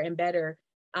bigger and better,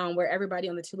 where everybody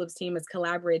on the TxLips team has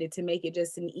collaborated to make it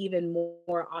just an even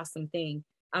more awesome thing.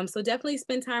 So definitely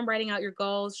spend time writing out your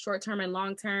goals, short-term and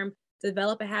long-term.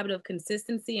 Develop a habit of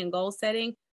consistency and goal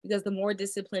setting, because the more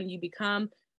disciplined you become,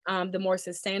 the more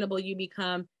sustainable you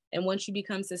become. And once you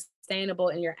become sustainable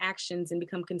in your actions and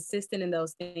become consistent in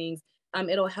those things,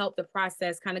 it'll help the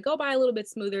process kind of go by a little bit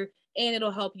smoother, and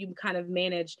it'll help you kind of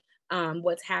manage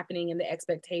what's happening and the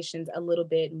expectations a little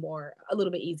bit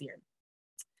easier.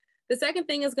 The second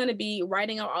thing is going to be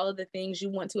writing out all of the things you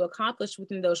want to accomplish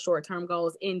within those short-term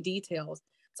goals in details.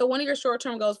 So one of your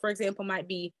short-term goals, for example, might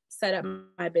be set up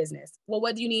my business. Well,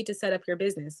 what do you need to set up your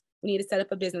business? You need to set up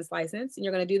a business license, and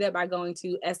you're going to do that by going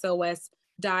to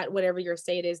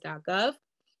sos.whateveryourstateis.gov.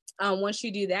 Once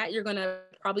you do that, you're going to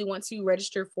probably want to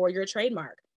register for your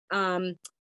trademark. I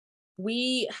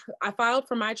filed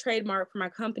for my trademark for my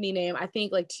company name, I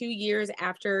think like 2 years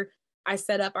after I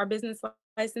set up our business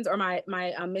license, or my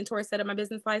mentor set up my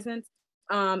business license.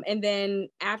 And then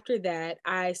after that,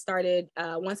 I started,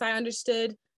 once I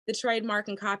understood the trademark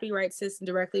and copyright system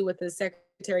directly with the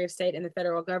Secretary of State and the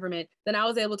federal government, then I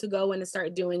was able to go in and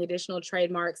start doing additional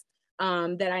trademarks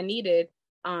that I needed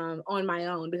on my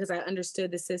own, because I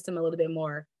understood the system a little bit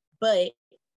more. But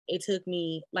it took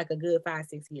me like a good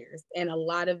 5-6 years, and a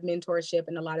lot of mentorship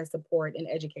and a lot of support and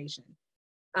education.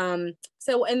 And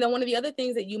then one of the other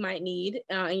things that you might need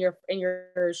in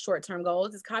your short-term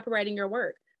goals is copywriting your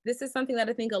work. This is something that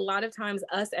I think a lot of times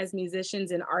us as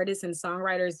musicians and artists and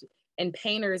songwriters and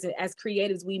painters and as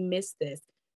creatives, we miss this,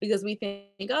 because we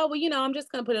think, oh, well, I'm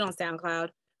just going to put it on SoundCloud.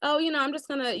 Oh, I'm just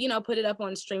going to, put it up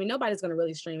on streaming. Nobody's going to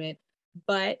really stream it.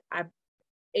 But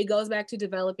it goes back to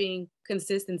developing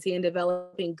consistency and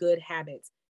developing good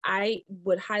habits. I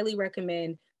would highly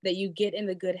recommend that you get in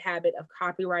the good habit of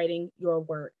copywriting your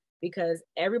work, because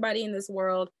everybody in this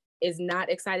world is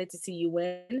not excited to see you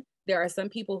win. There are some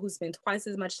people who spend twice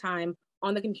as much time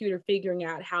on the computer figuring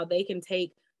out how they can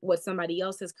take what somebody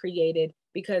else has created,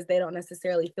 because they don't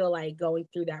necessarily feel like going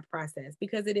through that process,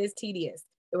 because it is tedious.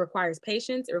 It requires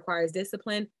patience, it requires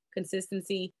discipline,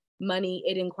 consistency, money.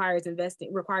 It requires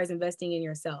investing in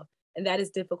yourself. And that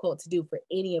is difficult to do for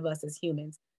any of us as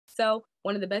humans. So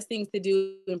one of the best things to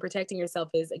do in protecting yourself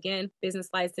is, again, business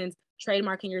license,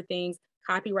 trademarking your things,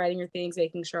 copywriting your things,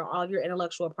 making sure all of your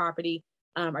intellectual property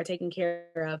are taken care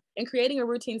of, and creating a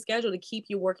routine schedule to keep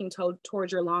you working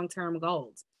towards your long-term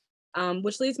goals.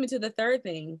 Which leads me to the third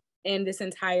thing in this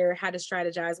entire how to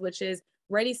strategize, which is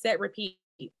ready, set, repeat.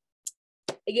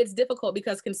 It gets difficult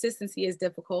because consistency is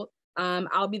difficult.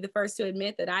 I'll be the first to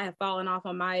admit that I have fallen off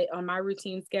on my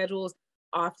routine schedules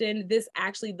often. This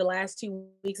actually, the last 2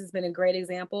 weeks has been a great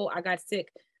example. I got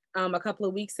sick a couple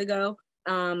of weeks ago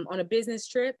on a business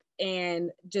trip, and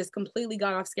just completely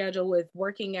got off schedule with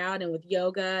working out and with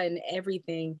yoga and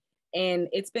everything. And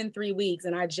it's been 3 weeks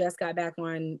and I just got back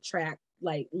on track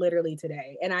like literally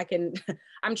today. And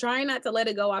I'm trying not to let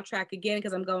it go off track again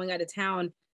because I'm going out of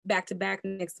town back to back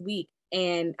next week.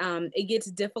 And it gets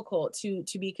difficult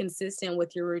to be consistent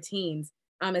with your routines,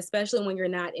 especially when you're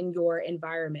not in your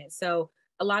environment. So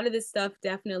a lot of this stuff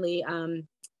definitely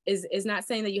is not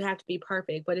saying that you have to be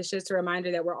perfect, but it's just a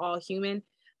reminder that we're all human.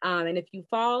 And if you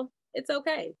fall, it's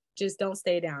okay. Just don't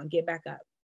stay down, get back up.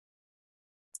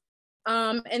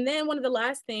 And then one of the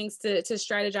last things to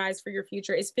strategize for your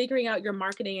future is figuring out your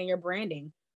marketing and your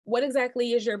branding. What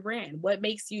exactly is your brand? What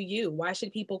makes you you? Why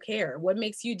should people care? What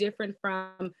makes you different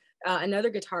from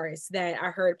another guitarist that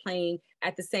I heard playing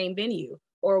at the same venue?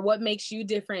 Or what makes you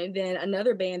different than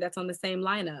another band that's on the same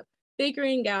lineup?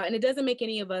 Figuring out, and it doesn't make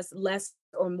any of us less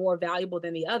or more valuable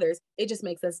than the others. It just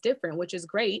makes us different, which is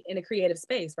great in a creative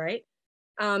space, right?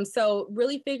 So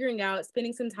really figuring out,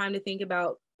 spending some time to think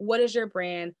about what is your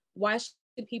brand? Why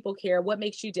should people care? What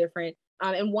makes you different?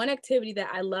 And one activity that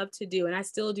I love to do, and I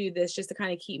still do this just to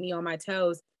kind of keep me on my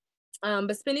toes,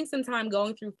 but spending some time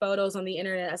going through photos on the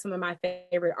internet of some of my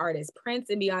favorite artists. Prince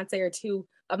and Beyonce are two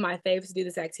of my faves to do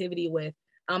this activity with.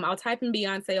 I'll type in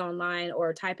Beyonce online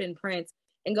or type in Prince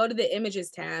and go to the images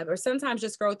tab, or sometimes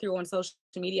just scroll through on social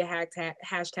media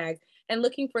hashtags and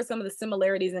looking for some of the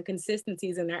similarities and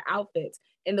consistencies in their outfits,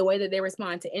 in the way that they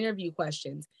respond to interview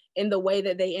questions, in the way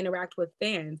that they interact with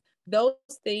fans. Those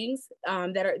things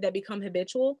that become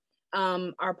habitual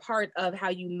are part of how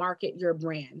you market your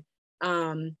brand.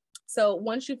 So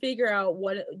once you figure out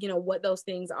what those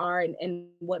things are and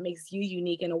what makes you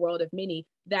unique in a world of many,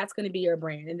 that's going to be your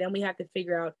brand. And then we have to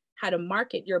figure out how to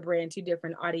market your brand to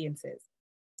different audiences.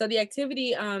 So the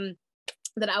activity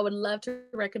that I would love to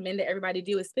recommend that everybody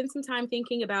do is spend some time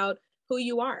thinking about who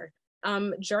you are.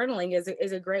 Journaling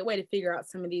is a great way to figure out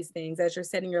some of these things as you're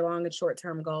setting your long and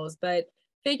short-term goals, but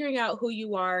figuring out who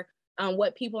you are,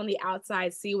 what people on the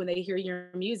outside see when they hear your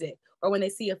music or when they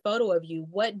see a photo of you.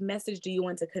 What message do you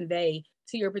want to convey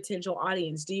to your potential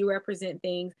audience? Do you represent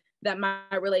things that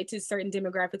might relate to certain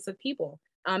demographics of people?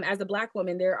 As a Black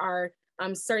woman, there are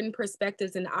certain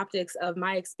perspectives and optics of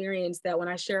my experience that when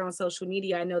I share on social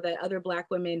media, I know that other Black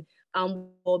women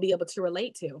will be able to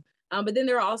relate to. But then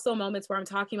there are also moments where I'm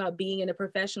talking about being in a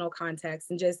professional context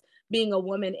and just being a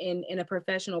woman in a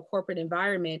professional corporate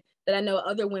environment that I know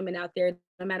other women out there,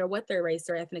 no matter what their race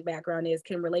or ethnic background is,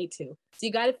 can relate to. So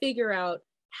you got to figure out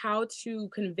how to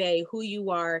convey who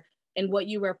you are and what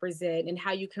you represent and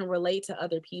how you can relate to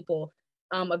other people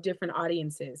of different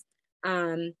audiences.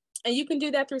 And you can do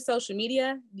that through social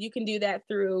media. You can do that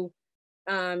through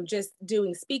just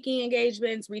doing speaking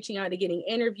engagements, reaching out to getting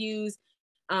interviews.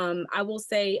 I will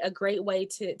say a great way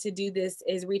to do this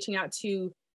is reaching out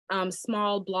to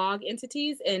small blog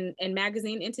entities and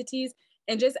magazine entities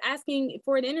and just asking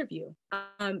for an interview.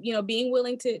 Being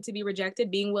willing to be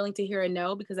rejected, being willing to hear a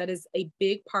no, because that is a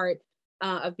big part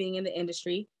of being in the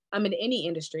industry, in any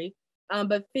industry.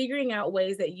 But figuring out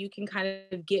ways that you can kind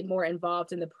of get more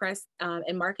involved in the press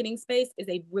and marketing space is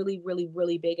a really, really,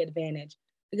 really big advantage,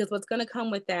 because what's going to come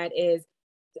with that is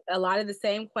a lot of the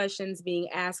same questions being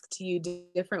asked to you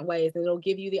different ways, and it'll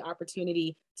give you the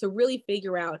opportunity to really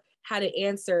figure out how to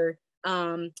answer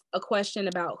a question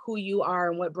about who you are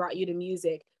and what brought you to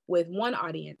music with one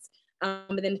audience,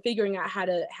 and then figuring out how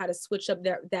to switch up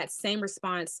that same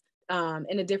response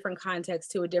in a different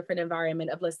context to a different environment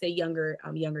of, let's say, younger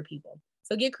people.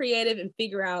 So get creative and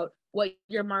figure out what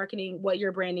your marketing, what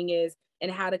your branding is,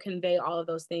 and how to convey all of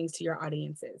those things to your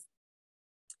audiences.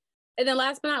 And then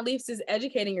last but not least is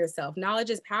educating yourself. Knowledge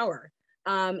is power.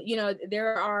 I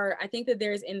think that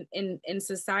there's in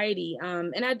society,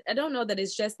 and I don't know that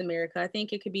it's just America. I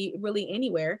think it could be really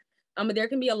anywhere. But there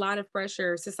can be a lot of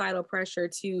pressure, societal pressure,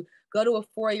 to go to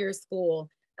a 4-year school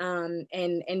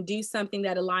and do something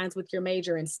that aligns with your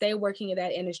major and stay working in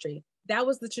that industry. That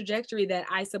was the trajectory that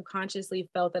I subconsciously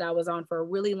felt that I was on for a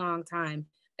really long time,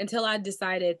 until I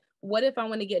decided, what if I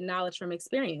want to get knowledge from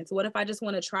experience? What if I just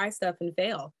want to try stuff and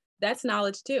fail? That's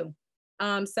knowledge too.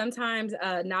 Sometimes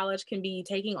knowledge can be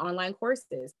taking online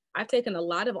courses. I've taken a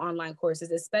lot of online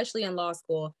courses, especially in law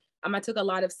school. I took a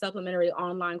lot of supplementary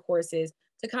online courses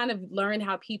to kind of learn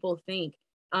how people think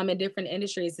in different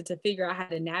industries, to figure out how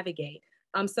to navigate.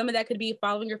 Some of that could be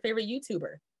following your favorite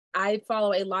YouTuber. I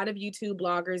follow a lot of YouTube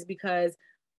bloggers because,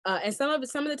 and some of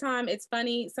the time it's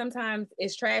funny, sometimes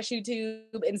it's trash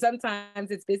YouTube, and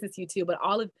sometimes it's business YouTube. But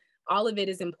all of it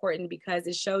is important because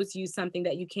it shows you something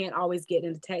that you can't always get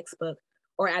in a textbook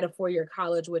or at a 4-year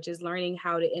college, which is learning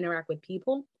how to interact with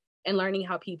people and learning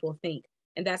how people think.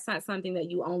 And that's not something that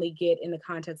you only get in the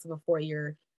context of a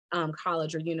four-year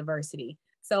college or university.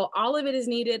 So all of it is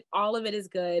needed. All of it is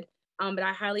good. But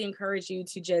I highly encourage you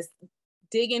to just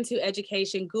dig into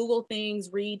education, Google things,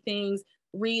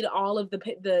 read all of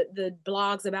the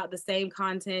blogs about the same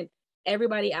content.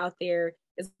 Everybody out there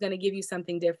is going to give you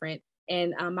something different.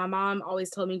 And my mom always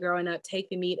told me growing up, take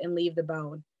the meat and leave the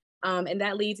bone. And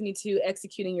that leads me to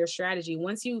executing your strategy.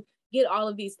 Once you get all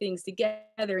of these things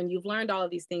together and you've learned all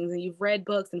of these things and you've read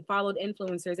books and followed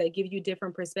influencers that give you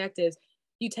different perspectives,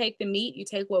 you take the meat, you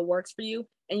take what works for you,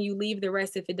 and you leave the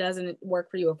rest if it doesn't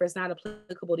work for you, if it's not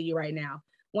applicable to you right now.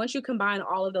 Once you combine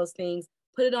all of those things,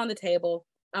 put it on the table.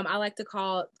 I like to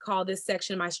call this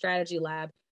section my strategy lab.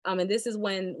 And this is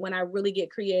when I really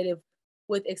get creative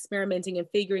with experimenting and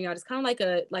figuring out. It's kind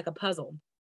of like a puzzle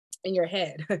in your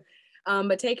head.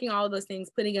 But taking all of those things,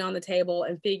 putting it on the table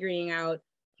and figuring out,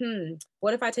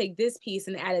 what if I take this piece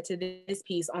and add it to this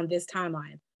piece on this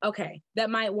timeline? Okay,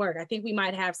 that might work. I think we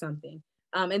might have something.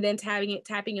 And then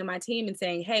tapping in my team and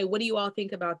saying, hey, what do you all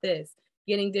think about this?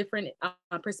 Getting different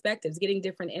perspectives, getting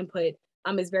different input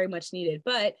is very much needed.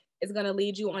 But it's going to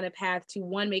lead you on a path to,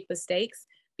 one, make mistakes,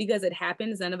 because it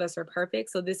happens. None of us are perfect.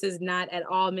 So this is not at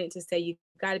all meant to say you've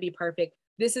got to be perfect.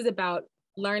 This is about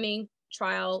learning,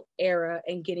 trial, error,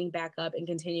 and getting back up and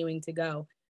continuing to go.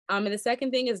 And the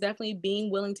second thing is definitely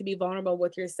being willing to be vulnerable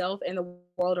with yourself and the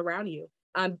world around you.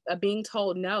 Being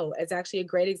told no is actually a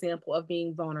great example of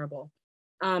being vulnerable.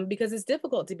 Because it's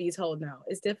difficult to be told no.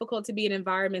 It's difficult to be in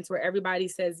environments where everybody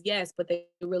says yes, but they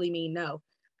really mean no.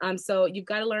 So you've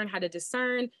got to learn how to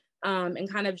discern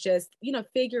and kind of just,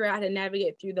 figure out how to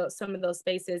navigate through some of those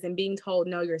spaces, and being told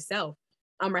no yourself,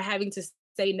 or having to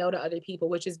say no to other people,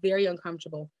 which is very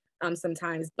uncomfortable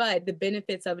sometimes. But the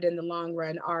benefits of it in the long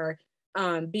run are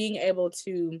being able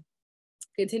to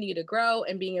continue to grow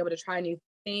and being able to try new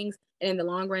things, and in the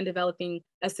long run, developing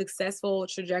a successful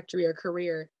trajectory or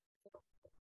career.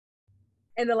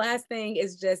 And the last thing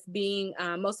is just being,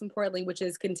 most importantly, which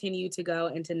is continue to go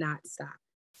and to not stop.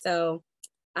 So,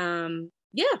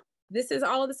 yeah, this is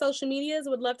all of the social medias.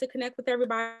 Would love to connect with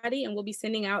everybody, and we'll be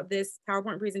sending out this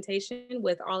PowerPoint presentation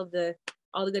with all the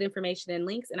good information and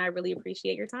links. And I really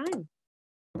appreciate your time.